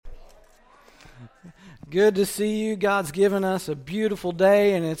Good to see you. God's given us a beautiful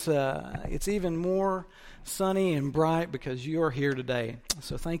day, and it's even more sunny and bright because you are here today.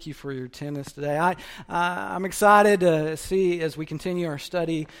 So thank you for your attendance today. I'm excited to see as we continue our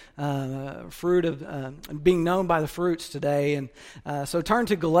study, fruit of being known by the fruits today. And so turn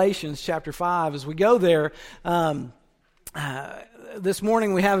to Galatians chapter 5 as we go there. This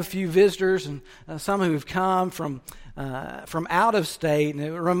morning we have a few visitors and some who have come from out of state, and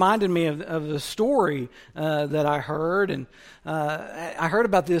it reminded me of the story that I heard. And I heard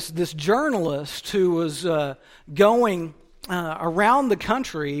about this journalist who was going around the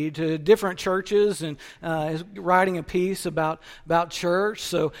country to different churches and is writing a piece about church.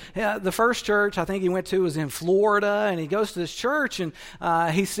 So the first church I think he went to was in Florida, and he goes to this church and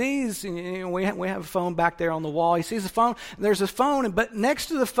he sees, we have a phone back there on the wall. He sees the phone. There's a phone, but next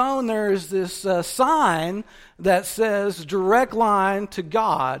to the phone there's this sign that says direct line to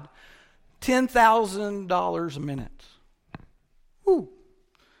God, $10,000 a minute. Woo.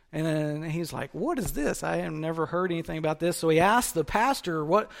 And then he's like, "What is this? I have never heard anything about this." So he asked the pastor,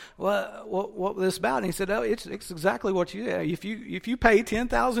 "What was this about?" And he said, "Oh, it's exactly what you. If you pay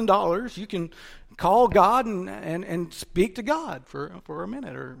 $10,000, you can call God and speak to God for a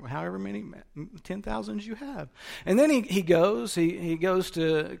minute or however many 10,000s you have." And then he goes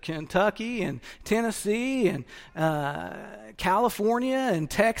to Kentucky and Tennessee and California and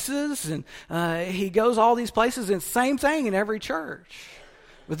Texas, and he goes all these places, and same thing in every church.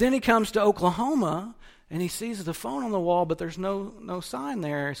 But then he comes to Oklahoma, and he sees the phone on the wall, but there's no sign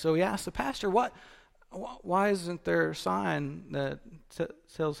there. So he asks the pastor, why isn't there a sign that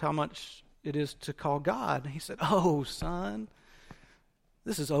tells how much it is to call God? And he said, "Oh, son,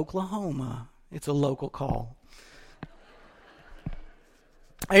 this is Oklahoma. It's a local call."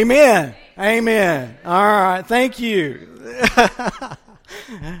 Amen. Amen. All right. Thank you.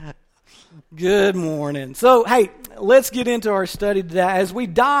 Good morning. So, hey, let's get into our study today. As we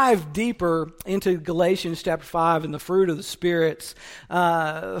dive deeper into Galatians chapter 5 and the fruit of the spirits,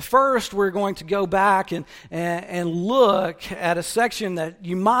 first we're going to go back and look at a section that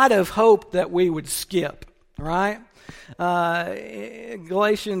you might have hoped that we would skip, right?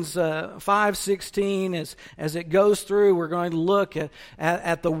 Galatians 5:16, as it goes through, we're going to look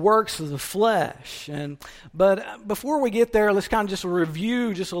at the works of the flesh. But before we get there, let's kind of just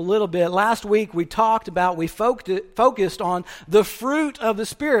review just a little bit. Last week we focused on the fruit of the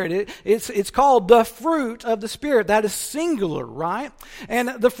Spirit. It's called the fruit of the Spirit. That is singular, right? And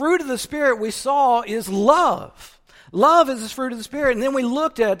the fruit of the Spirit we saw is love. Love is the fruit of the Spirit. And then we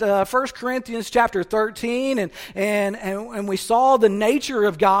looked at 1 Corinthians chapter 13, and we saw the nature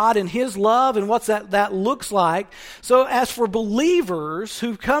of God and His love and what that looks like. So as for believers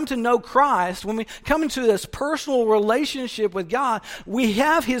who've come to know Christ, when we come into this personal relationship with God, we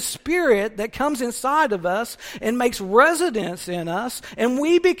have His Spirit that comes inside of us and makes residence in us, and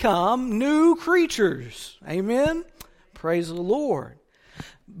we become new creatures. Amen? Praise the Lord.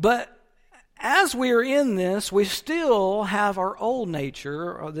 But as we are in this, we still have our old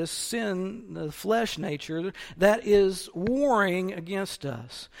nature, or this sin, the flesh nature, that is warring against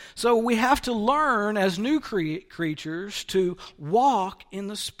us. So we have to learn as new creatures to walk in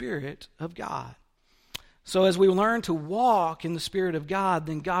the Spirit of God. So as we learn to walk in the Spirit of God,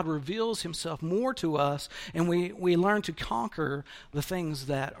 then God reveals Himself more to us, and we learn to conquer the things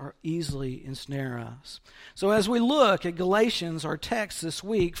that are easily ensnare us. So as we look at Galatians, our text this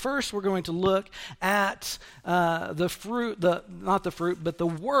week, first we're going to look at the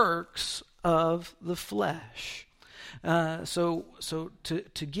works of the flesh. So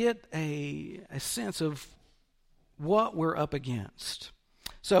to get a sense of what we're up against.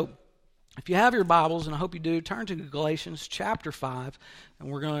 So if you have your Bibles, and I hope you do, turn to Galatians chapter 5,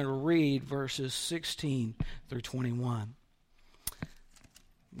 and we're going to read verses 16 through 21.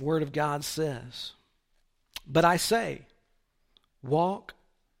 The Word of God says, "But I say, walk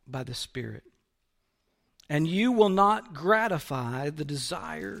by the Spirit, and you will not gratify the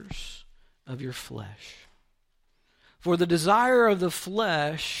desires of your flesh. For the desire of the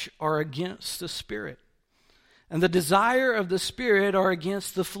flesh are against the Spirit, and the desire of the Spirit are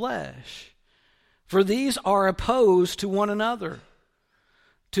against the flesh. For these are opposed to one another,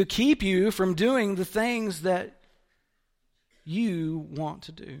 to keep you from doing the things that you want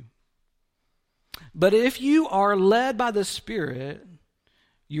to do. But if you are led by the Spirit,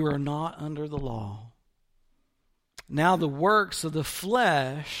 you are not under the law. Now the works of the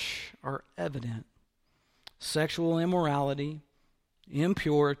flesh are evident: sexual immorality,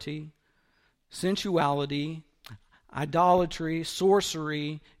 impurity, sensuality, idolatry,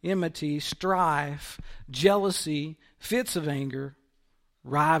 sorcery, enmity, strife, jealousy, fits of anger,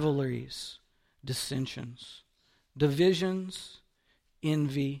 rivalries, dissensions, divisions,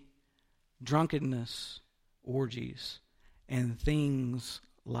 envy, drunkenness, orgies, and things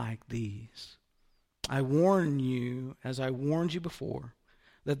like these. I warn you, as I warned you before,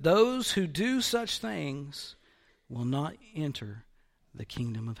 that those who do such things will not enter the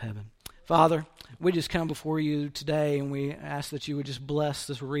kingdom of heaven. Father, we just come before you today and we ask that you would just bless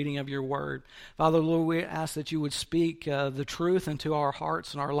this reading of your word. Father, Lord, we ask that you would speak the truth into our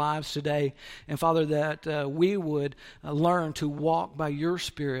hearts and our lives today. And Father, that we would learn to walk by your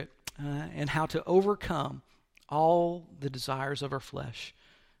Spirit and how to overcome all the desires of our flesh.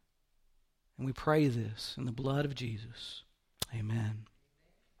 And we pray this in the blood of Jesus. Amen.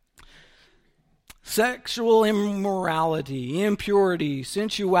 Sexual immorality, impurity,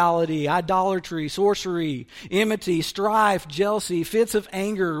 sensuality, idolatry, sorcery, enmity, strife, jealousy, fits of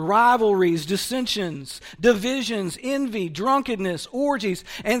anger, rivalries, dissensions, divisions, envy, drunkenness, orgies,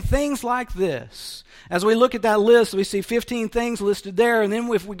 and things like this. As we look at that list, we see 15 things listed there, and then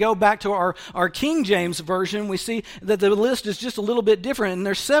if we go back to our King James Version, we see that the list is just a little bit different, and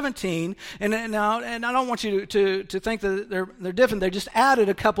there's 17, and I don't want you to think that they're different. They just added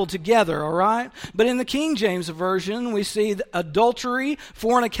a couple together, all right? But in the King James Version, we see adultery,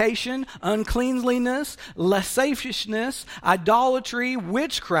 fornication, uncleanliness, lasciviousness, idolatry,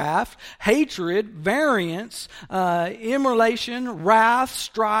 witchcraft, hatred, variance, immolation, wrath,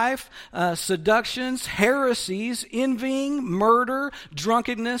 strife, seductions, heresies, envying, murder,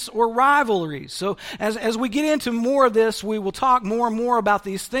 drunkenness, or rivalries. So as we get into more of this, we will talk more and more about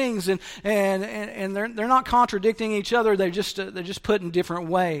these things, and they're not contradicting each other. They're just put in different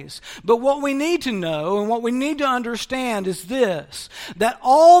ways. But what we need to know and what we need to understand is this: that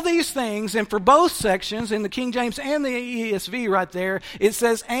all these things, and for both sections in the King James and the ESV right there, it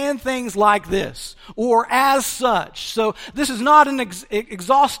says "and things like this" or "as such." So this is not an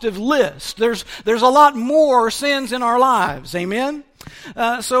exhaustive list. There's a lot more sins in our lives. Amen?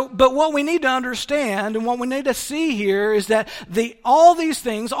 But what we need to understand and what we need to see here is that all these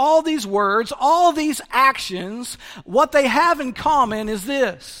things, all these words, all these actions, what they have in common is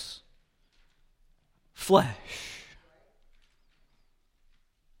this: flesh.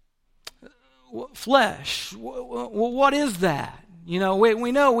 Flesh. What is that? You know,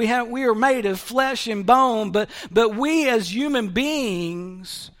 we know we are made of flesh and bone, but we as human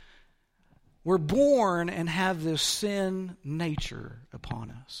beings, we're born and have this sin nature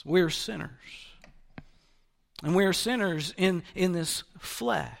upon us. We're sinners. And we are sinners in this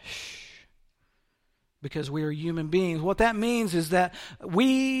flesh because we are human beings. What that means is that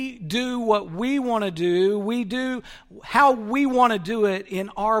we do what we want to do. We do how we want to do it in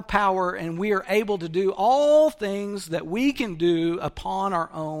our power, and we are able to do all things that we can do upon our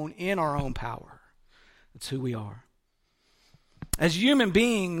own, in our own power. That's who we are. As human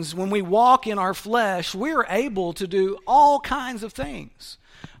beings, when we walk in our flesh, we're able to do all kinds of things,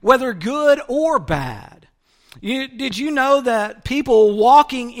 whether good or bad. Did you know that people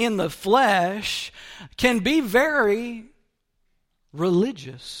walking in the flesh can be very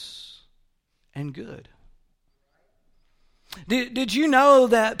religious and good? Did you know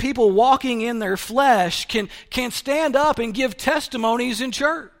that people walking in their flesh can stand up and give testimonies in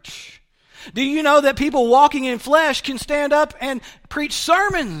church? Do you know that people walking in flesh can stand up and preach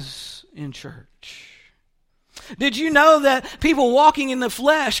sermons in church? Did you know that people walking in the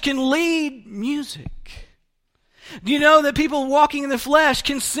flesh can lead music? Do you know that people walking in the flesh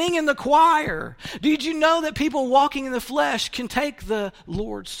can sing in the choir? Did you know that people walking in the flesh can take the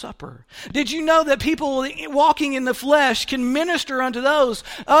Lord's Supper? Did you know that people walking in the flesh can minister unto those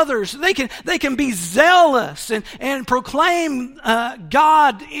others? They can be zealous and proclaim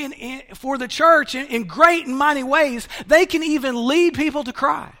God for the church in great and mighty ways. They can even lead people to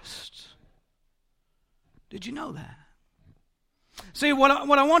Christ. Did you know that? See, what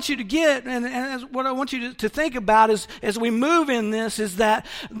I want you to get and what I want you to think about is, as we move in this, is that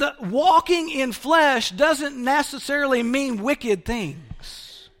the walking in flesh doesn't necessarily mean wicked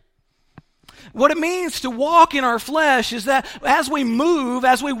things. What it means to walk in our flesh is that as we move,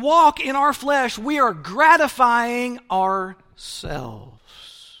 as we walk in our flesh, we are gratifying ourselves.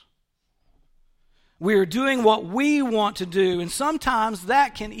 We are doing what we want to do, and sometimes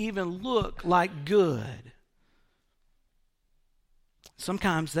that can even look like good.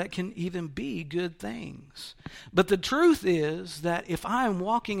 Sometimes that can even be good things. But the truth is that if I am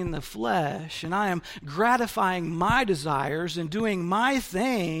walking in the flesh and I am gratifying my desires and doing my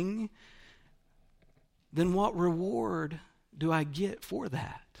thing, then what reward do I get for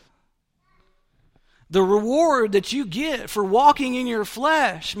that? The reward that you get for walking in your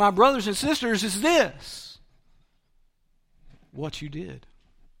flesh, my brothers and sisters, is this: what you did.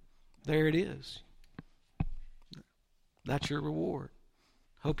 There it is. That's your reward.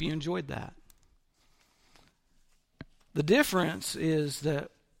 Hope you enjoyed that. The difference is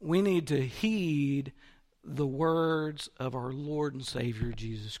that we need to heed the words of our Lord and Savior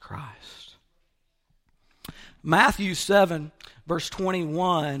Jesus Christ. Matthew 7, verse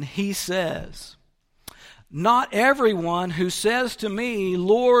 21, he says, "Not everyone who says to me,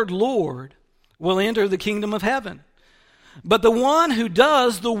 'Lord, Lord,' will enter the kingdom of heaven, but the one who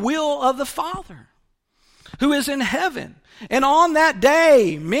does the will of the Father who is in heaven. And on that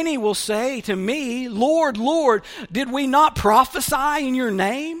day, many will say to me, 'Lord, Lord, did we not prophesy in your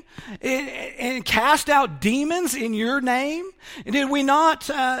name and cast out demons in your name? Did we not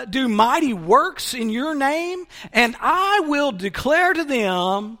do mighty works in your name?' And I will declare to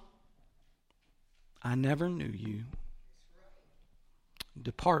them, 'I never knew you.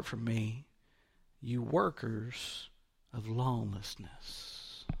 Depart from me, you workers of lawlessness.'"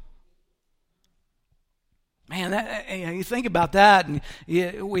 Man, you think about that, and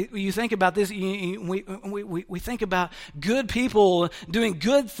you think about this. We think about good people doing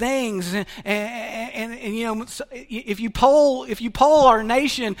good things, and you know, if you poll our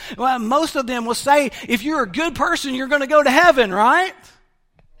nation, well, most of them will say, if you're a good person, you're going to go to heaven, right?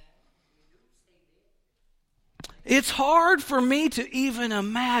 It's hard for me to even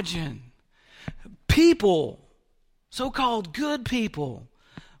imagine people, so-called good people,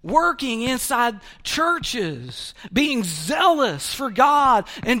 working inside churches, being zealous for God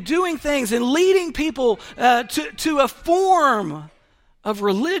and doing things and leading people to a form of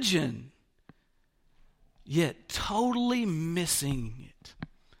religion, yet totally missing it.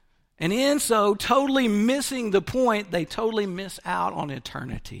 And in so totally missing the point, they totally miss out on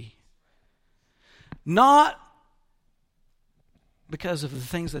eternity. Not because of the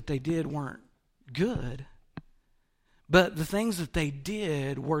things that they did weren't good, but the things that they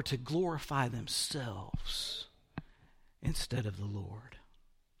did were to glorify themselves instead of the Lord.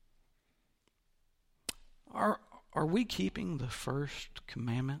 Are we keeping the first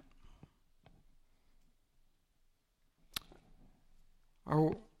commandment?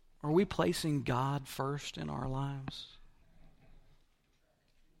 Are we placing God first in our lives?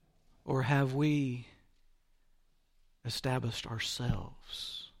 Or have we established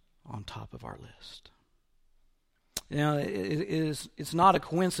ourselves on top of our list? You know, it's not a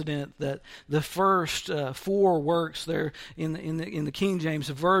coincidence that the first four works there in the King James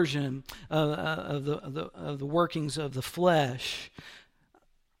version of the workings of the flesh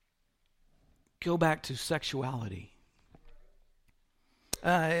go back to sexuality,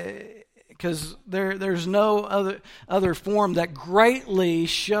 because there's no other form that greatly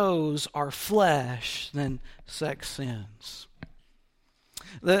shows our flesh than sex sins.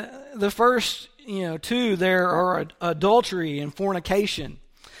 The first two there are adultery and fornication.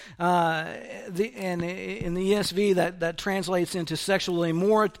 And in the ESV that translates into sexual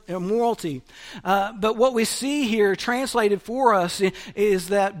immorality. But what we see here translated for us is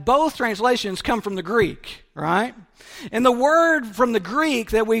that both translations come from the Greek, right? And the word from the Greek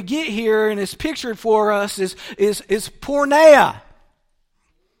that we get here and is pictured for us is porneia,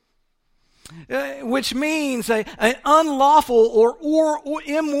 which means an unlawful or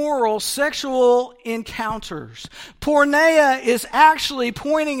immoral sexual encounters. Porneia is actually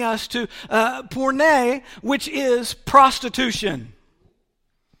pointing us to porne, which is prostitution.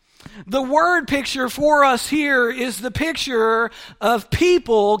 The word picture for us here is the picture of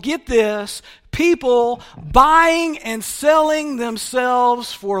people, get this, people buying and selling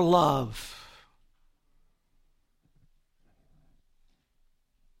themselves for love.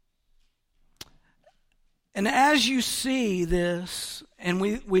 And as you see this, and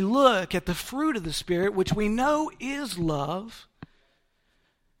we look at the fruit of the Spirit, which we know is love,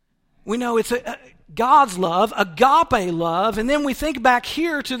 we know it's God's love, agape love, and then we think back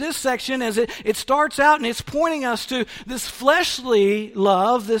here to this section as it starts out and it's pointing us to this fleshly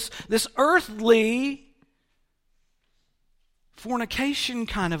love, this earthly fornication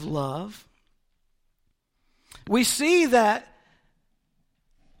kind of love. We see that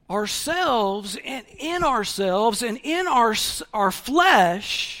ourselves and in our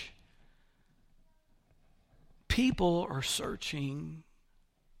flesh, people are searching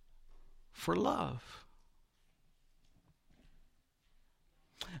for love.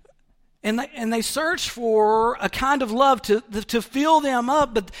 And they search for a kind of love to fill them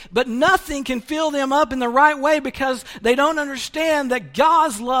up, but nothing can fill them up in the right way because they don't understand that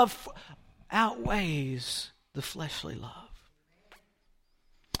God's love outweighs the fleshly love.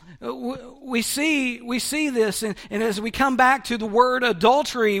 We see this, and as we come back to the word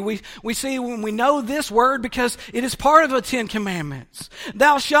adultery, we see when we know this word because it is part of the 10 Commandments.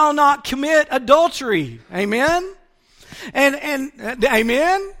 Thou shalt not commit adultery. Amen? And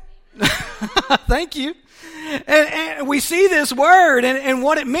amen? Thank you. And we see this word and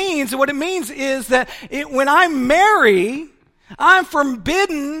what it means. What it means is that when I marry, I'm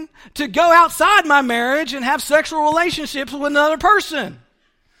forbidden to go outside my marriage and have sexual relationships with another person.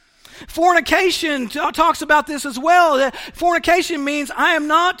 Fornication talks about this as well. That fornication means I am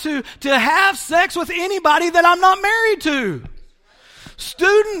not to have sex with anybody that I'm not married to.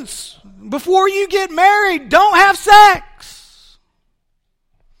 Students, before you get married, don't have sex.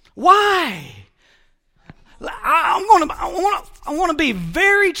 Why? I want to be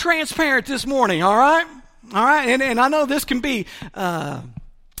very transparent this morning, all right? All right, and I know this can be an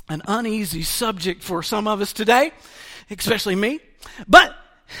uneasy subject for some of us today, especially me, but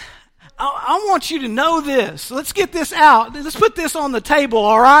I want you to know this. Let's get this out. Let's put this on the table,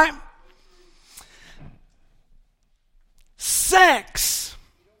 all right? Sex.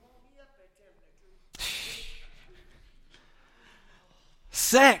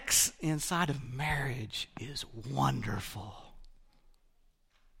 Sex inside of marriage is wonderful.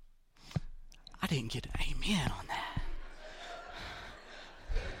 I didn't get an amen on that.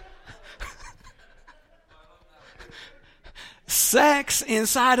 Sex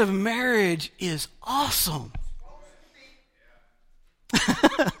inside of marriage is awesome.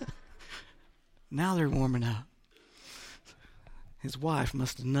 Now they're warming up. His wife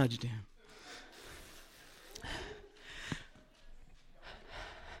must have nudged him.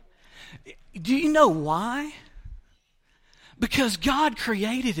 Do you know why? Because God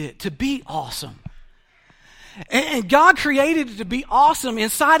created it to be awesome. And God created it to be awesome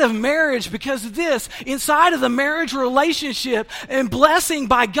inside of marriage because of this. Inside of the marriage relationship and blessing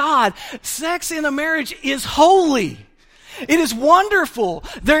by God, sex in a marriage is holy. It is wonderful.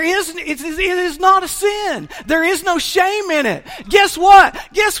 It is not a sin. There is no shame in it. Guess what?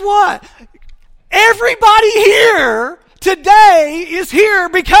 Everybody here today is here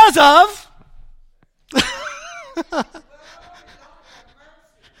because of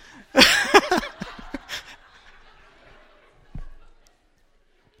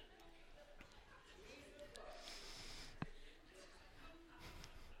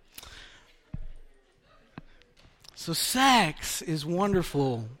So sex is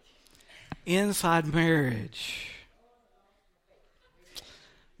wonderful inside marriage.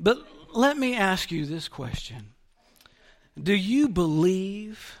 But let me ask you this question. Do you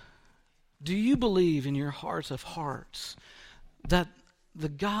believe in your hearts of hearts that the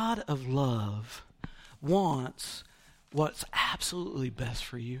God of love wants what's absolutely best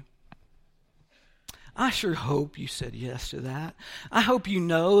for you? I sure hope you said yes to that. I hope you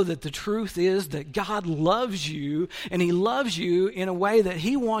know that the truth is that God loves you, and He loves you in a way that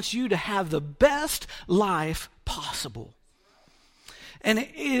He wants you to have the best life possible. And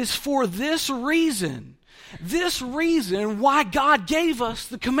it is for this reason why God gave us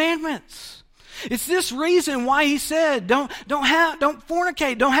the commandments. It's this reason why He said, don't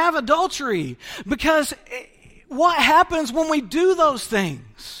fornicate, don't have adultery. Because what happens when we do those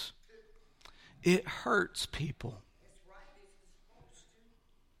things? It hurts people.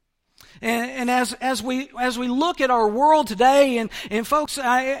 And as we look at our world today, and folks,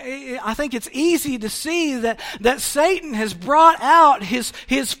 I think it's easy to see that Satan has brought out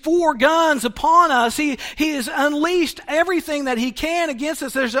his four guns upon us. He has unleashed everything that he can against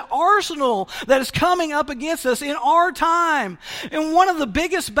us. There's an arsenal that is coming up against us in our time. And one of the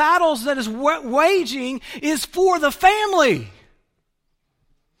biggest battles that is waging is for the family.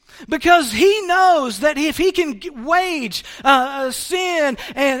 Because he knows that if he can wage sin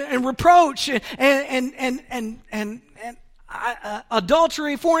and reproach and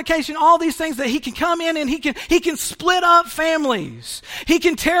adultery, fornication, all these things, that he can come in and he can split up families. He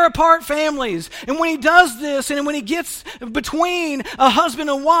can tear apart families. And when he does this, and when he gets between a husband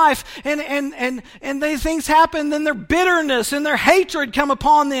and wife, and these things happen, then their bitterness and their hatred come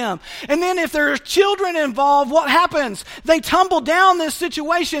upon them. And then if there are children involved, what happens? They tumble down this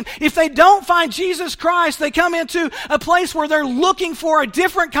situation. If they don't find Jesus Christ, they come into a place where they're looking for a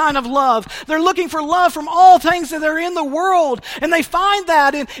different kind of love. They're looking for love from all things that are in the world. And they find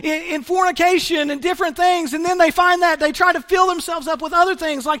that in fornication and different things. And then they find that they try to fill themselves up with other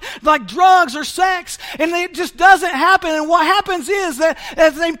things like drugs or sex. And it just doesn't happen. And what happens is that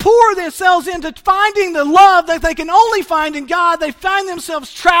as they pour themselves into finding the love that they can only find in God, they find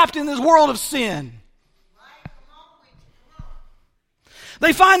themselves trapped in this world of sin.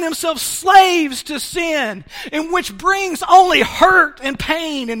 They find themselves slaves to sin, and which brings only hurt and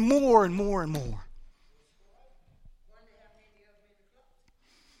pain and more and more and more.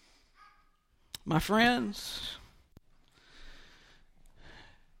 My friends,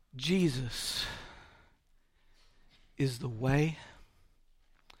 Jesus is the way,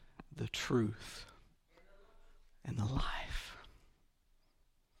 the truth, and the life.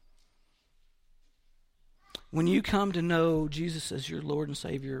 When you come to know Jesus as your Lord and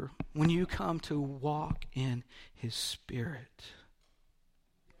Savior, when you come to walk in His Spirit,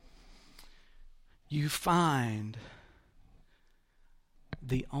 you find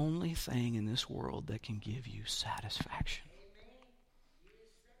the only thing in this world that can give you satisfaction.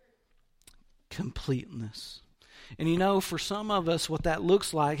 Completeness. And you know, for some of us, what that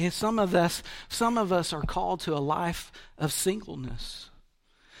looks like is some of us are called to a life of singleness.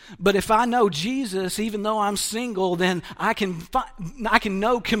 But if I know Jesus, even though I'm single, then I can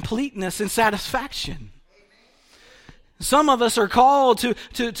know completeness and satisfaction. Some of us are called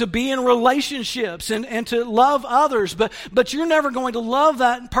to be in relationships and to love others, but you're never going to love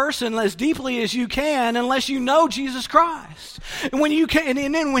that person as deeply as you can unless you know Jesus Christ. And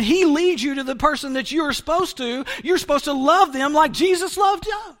and then when He leads you to the person that you're supposed to love them like Jesus loved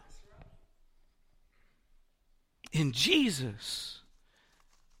you. In Jesus,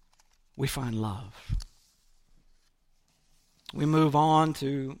 we find love. We move on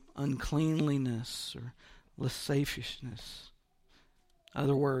to uncleanliness or lasciviousness.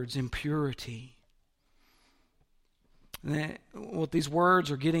 Other words, impurity. And what these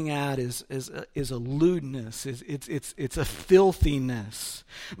words are getting at is a lewdness. It's a filthiness,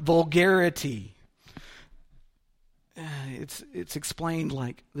 vulgarity. It's explained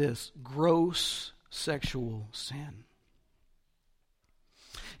like this: gross sexual sin.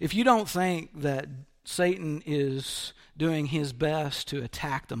 If you don't think that Satan is doing his best to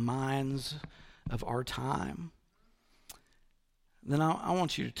attack the minds of our time, then I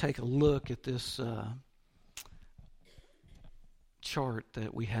want you to take a look at this chart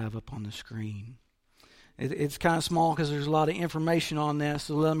that we have up on the screen. It's kind of small because there's a lot of information on this,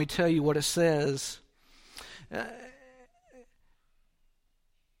 so let me tell you what it says.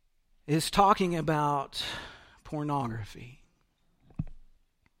 It's talking about pornography.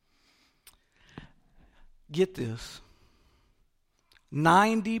 Get this.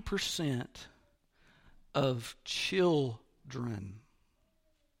 90% of children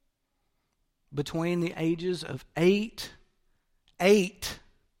between the ages of 8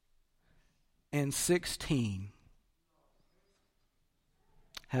 and 16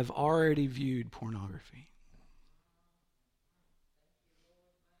 have already viewed pornography.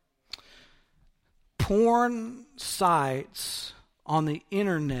 Porn sites on the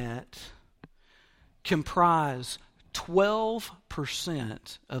internet comprise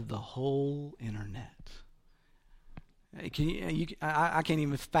 12% of the whole internet. I can't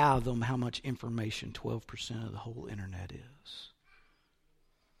even fathom how much information 12% of the whole internet is.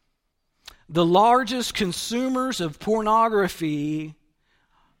 The largest consumers of pornography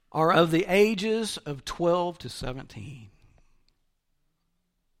are of the ages of 12 to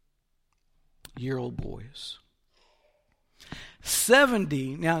 17-year-old boys.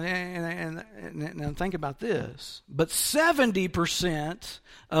 70, now think about this, but 70%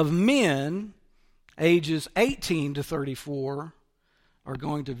 of men ages 18 to 34 are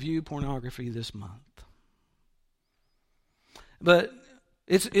going to view pornography this month. But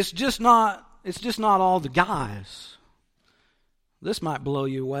it's just not all the guys. This might blow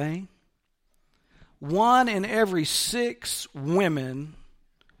you away. 1 in every 6 women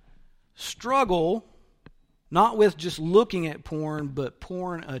struggle not with just looking at porn, but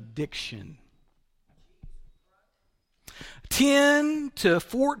porn addiction. 10 to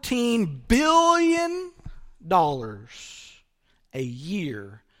 $14 billion a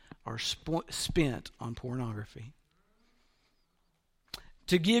year are spent on pornography.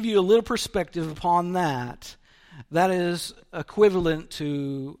 To give you a little perspective upon that, that is equivalent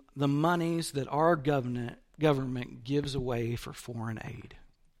to the monies that our government gives away for foreign aid.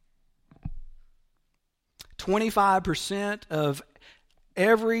 25% of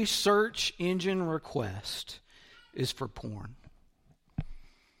every search engine request is for porn.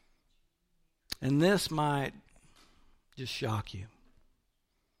 And this might just shock you,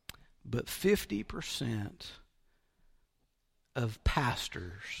 but 50% of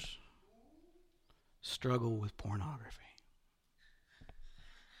pastors struggle with pornography.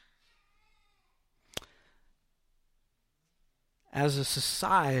 As a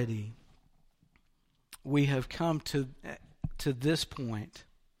society, we have come to this point.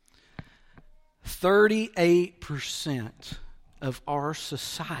 38% of our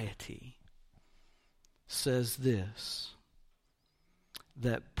society says this,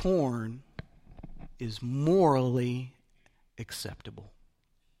 that porn is morally acceptable.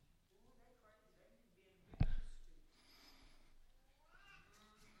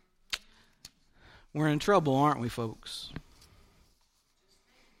 We're in trouble, aren't we, folks?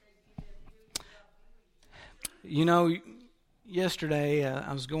 You know, yesterday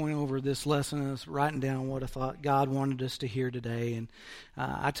I was going over this lesson. I was writing down what I thought God wanted us to hear today, and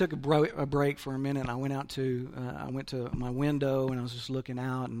I took a break for a minute. And I went to my window, and I was just looking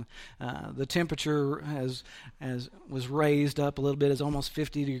out, and the temperature was raised up a little bit. It's almost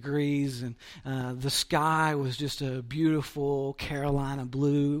 50 degrees, and the sky was just a beautiful Carolina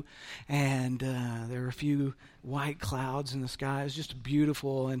blue, and there were a few white clouds in the sky. It was just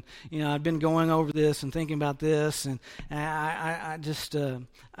beautiful. And I'd been going over this and thinking about this, and I just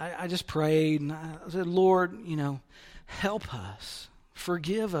prayed, and I said, Lord, help us.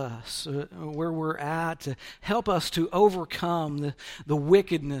 Forgive us where we're at. To help us to overcome the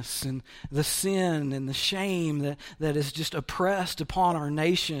wickedness and the sin and the shame that is just oppressed upon our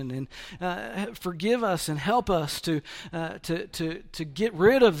nation. And forgive us and help us to get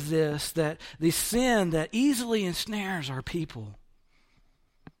rid of the sin that easily ensnares our people.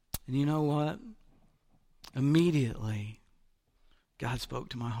 And you know what? Immediately, God spoke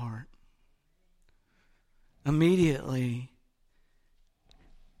to my heart. Immediately,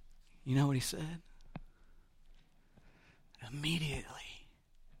 you know what he said? Immediately,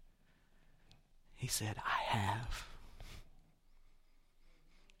 he said, I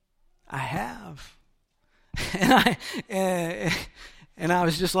have. And I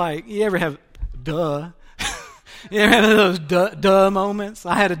was just like, you ever have duh? You ever have those duh moments?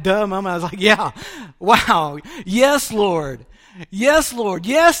 I had a duh moment. I was like, yeah, wow, yes, Lord. Yes, Lord.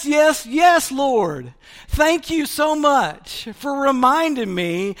 Yes, yes, yes, Lord. Thank you so much for reminding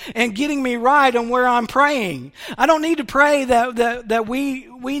me and getting me right on where I'm praying. I don't need to pray that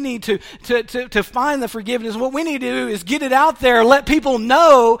we need to find the forgiveness. What we need to do is get it out there, let people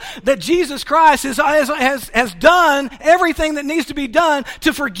know that Jesus Christ has done everything that needs to be done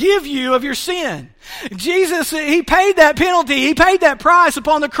to forgive you of your sin. Jesus, he paid that penalty. He paid that price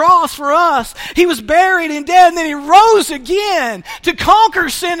upon the cross for us. He was buried and dead, and then he rose again to conquer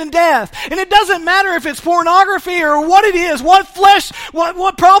sin and death. And it doesn't matter if it's pornography or what it is, what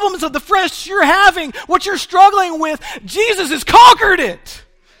problems of the flesh you're having, what you're struggling with. Jesus has conquered it.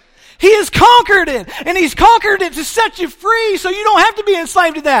 He has conquered it, and he's conquered it to set you free so you don't have to be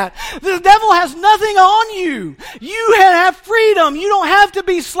enslaved to that. The devil has nothing on you. You have freedom. You don't have to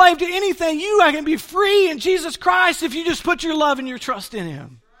be slave to anything. You can be free in Jesus Christ if you just put your love and your trust in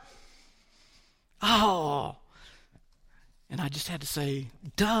him. Oh, and I just had to say,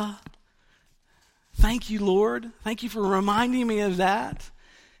 duh. Thank you, Lord. Thank you for reminding me of that.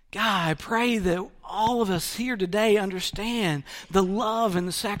 God, I pray that all of us here today understand the love and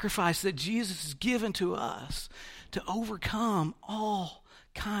the sacrifice that Jesus has given to us to overcome all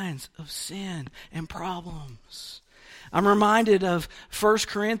kinds of sin and problems. I'm reminded of 1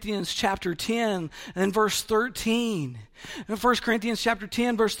 Corinthians chapter 10 and verse 13. In 1 Corinthians chapter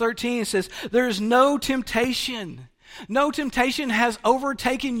 10, verse 13, it says, there is no temptation. No temptation has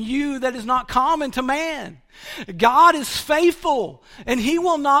overtaken you that is not common to man. God is faithful, and he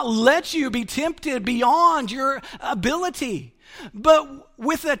will not let you be tempted beyond your ability. But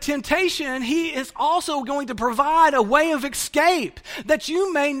with the temptation, he is also going to provide a way of escape that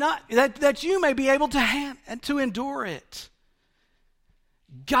you may be able to endure it.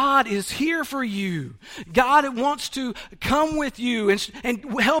 God is here for you. God wants to come with you and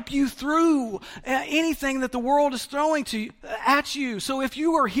help you through anything that the world is throwing at you. So if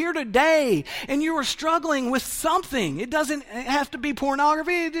you are here today and you are struggling with something, it doesn't have to be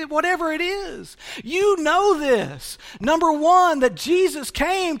pornography, whatever it is. You know this. Number one, that Jesus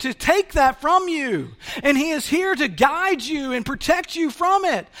came to take that from you. And he is here to guide you and protect you from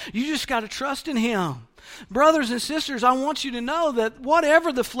it. You just got to trust in him. Brothers and sisters, I want you to know that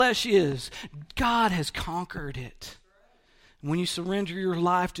whatever the flesh is, God has conquered it. When you surrender your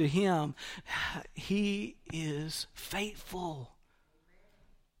life to him, he is faithful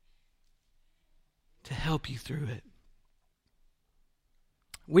to help you through it.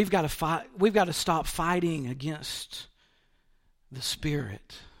 We've got to fight. We've got to stop fighting against the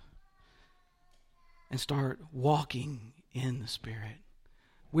Spirit and start walking in the Spirit.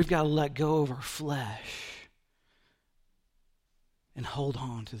 We've got to let go of our flesh and hold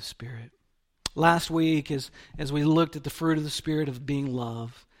on to the Spirit. Last week, as we looked at the fruit of the Spirit of being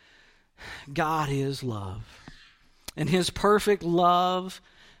love, God is love. And his perfect love,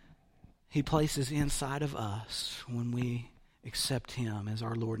 he places inside of us when we accept Him as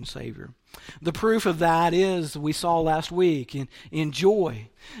our Lord and Savior. The proof of that is, we saw last week, in joy.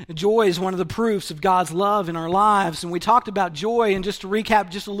 Joy is one of the proofs of God's love in our lives. And we talked about joy, and just to recap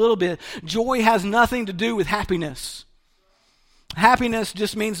just a little bit, joy has nothing to do with happiness. Happiness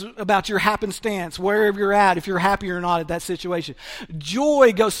just means about your happenstance, wherever you're at, if you're happy or not at that situation.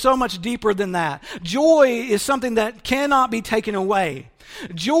 Joy goes so much deeper than that. Joy is something that cannot be taken away.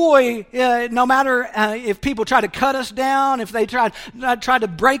 Joy, no matter if people try to cut us down, if they try to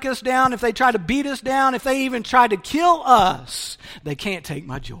break us down, if they try to beat us down, if they even try to kill us, they can't take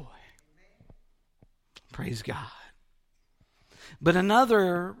my joy. Praise God. But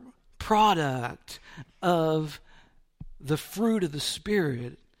another product of the fruit of the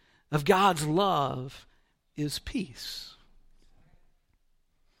Spirit, of God's love, is peace.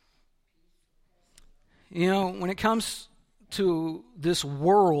 You know, when it comes to this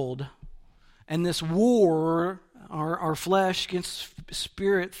world and this war, our flesh against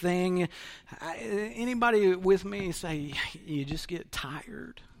spirit thing, anybody with me say, you just get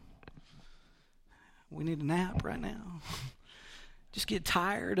tired? We need a nap right now. Just get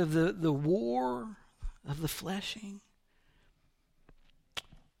tired of the war of the fleshing.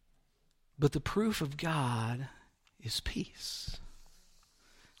 But the proof of God is peace.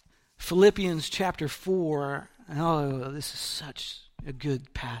 Philippians chapter 4. Oh, this is such a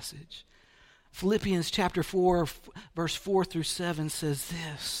good passage. Philippians chapter 4, verse 4 through 7 says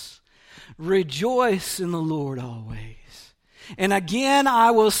this: Rejoice in the Lord always. And again I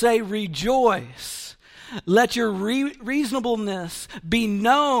will say rejoice. Let your reasonableness be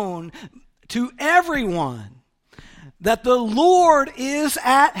known to everyone, that the Lord is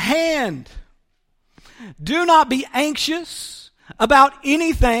at hand. Do not be anxious about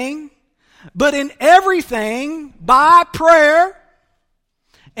anything, but in everything, by prayer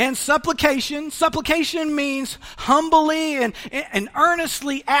and supplication. Supplication means humbly and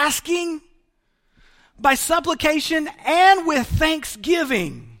earnestly asking. By supplication and with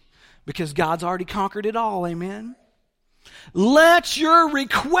thanksgiving, because God's already conquered it all, amen? Let your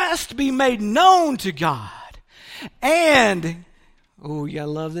request be made known to God. And, oh, you gotta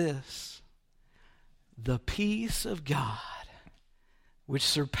love this, the peace of God, which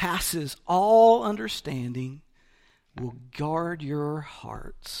surpasses all understanding, will guard your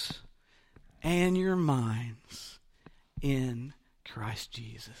hearts and your minds in Christ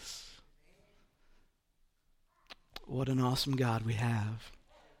Jesus. What an awesome God we have.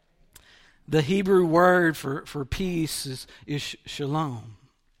 The Hebrew word for peace is shalom.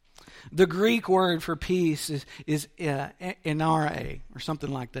 The Greek word for peace is enare, or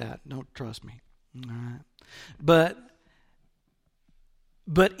something like that. Don't trust me. All right.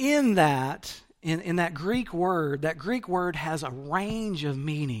 But in that Greek word has a range of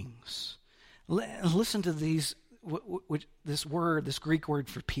meanings. Listen to these. This Greek word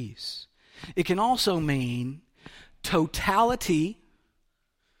for peace. It can also mean totality,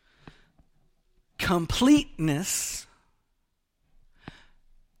 completeness,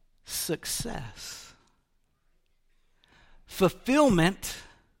 success, fulfillment,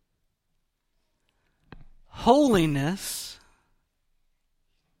 holiness,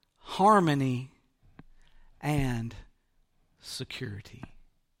 harmony, and security.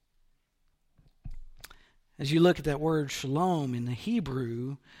 As you look at that word shalom in the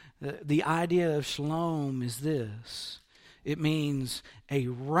Hebrew, the idea of shalom is this. It means a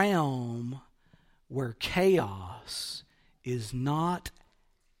realm where chaos is not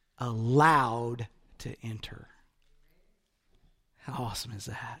allowed to enter. How awesome is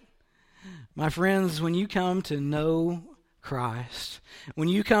that? My friends, when you come to know Christ, when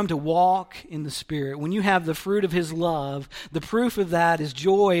you come to walk in the Spirit, when you have the fruit of His love, the proof of that is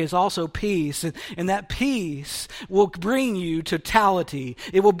joy, is also peace. And that peace will bring you totality.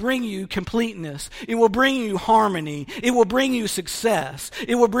 It will bring you completeness. It will bring you harmony. It will bring you success.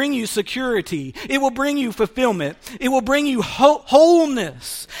 It will bring you security. It will bring you fulfillment. It will bring you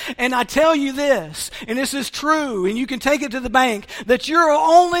wholeness. And I tell you this, and this is true, and you can take it to the bank, that you're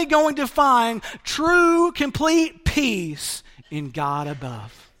only going to find true, complete peace in God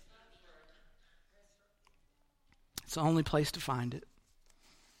above. It's the only place to find it.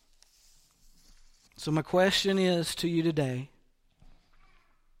 So my question is to you today,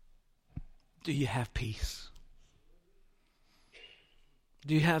 do you have peace?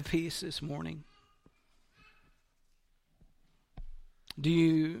 Do you have peace this morning? Do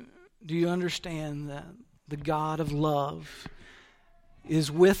you understand that the God of love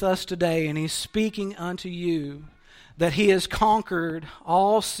is with us today, and He's speaking unto you that He has conquered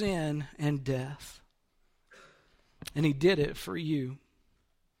all sin and death, and He did it for you.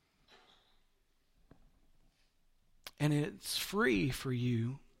 And it's free for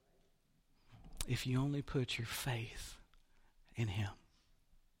you if you only put your faith in Him.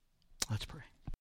 Let's pray.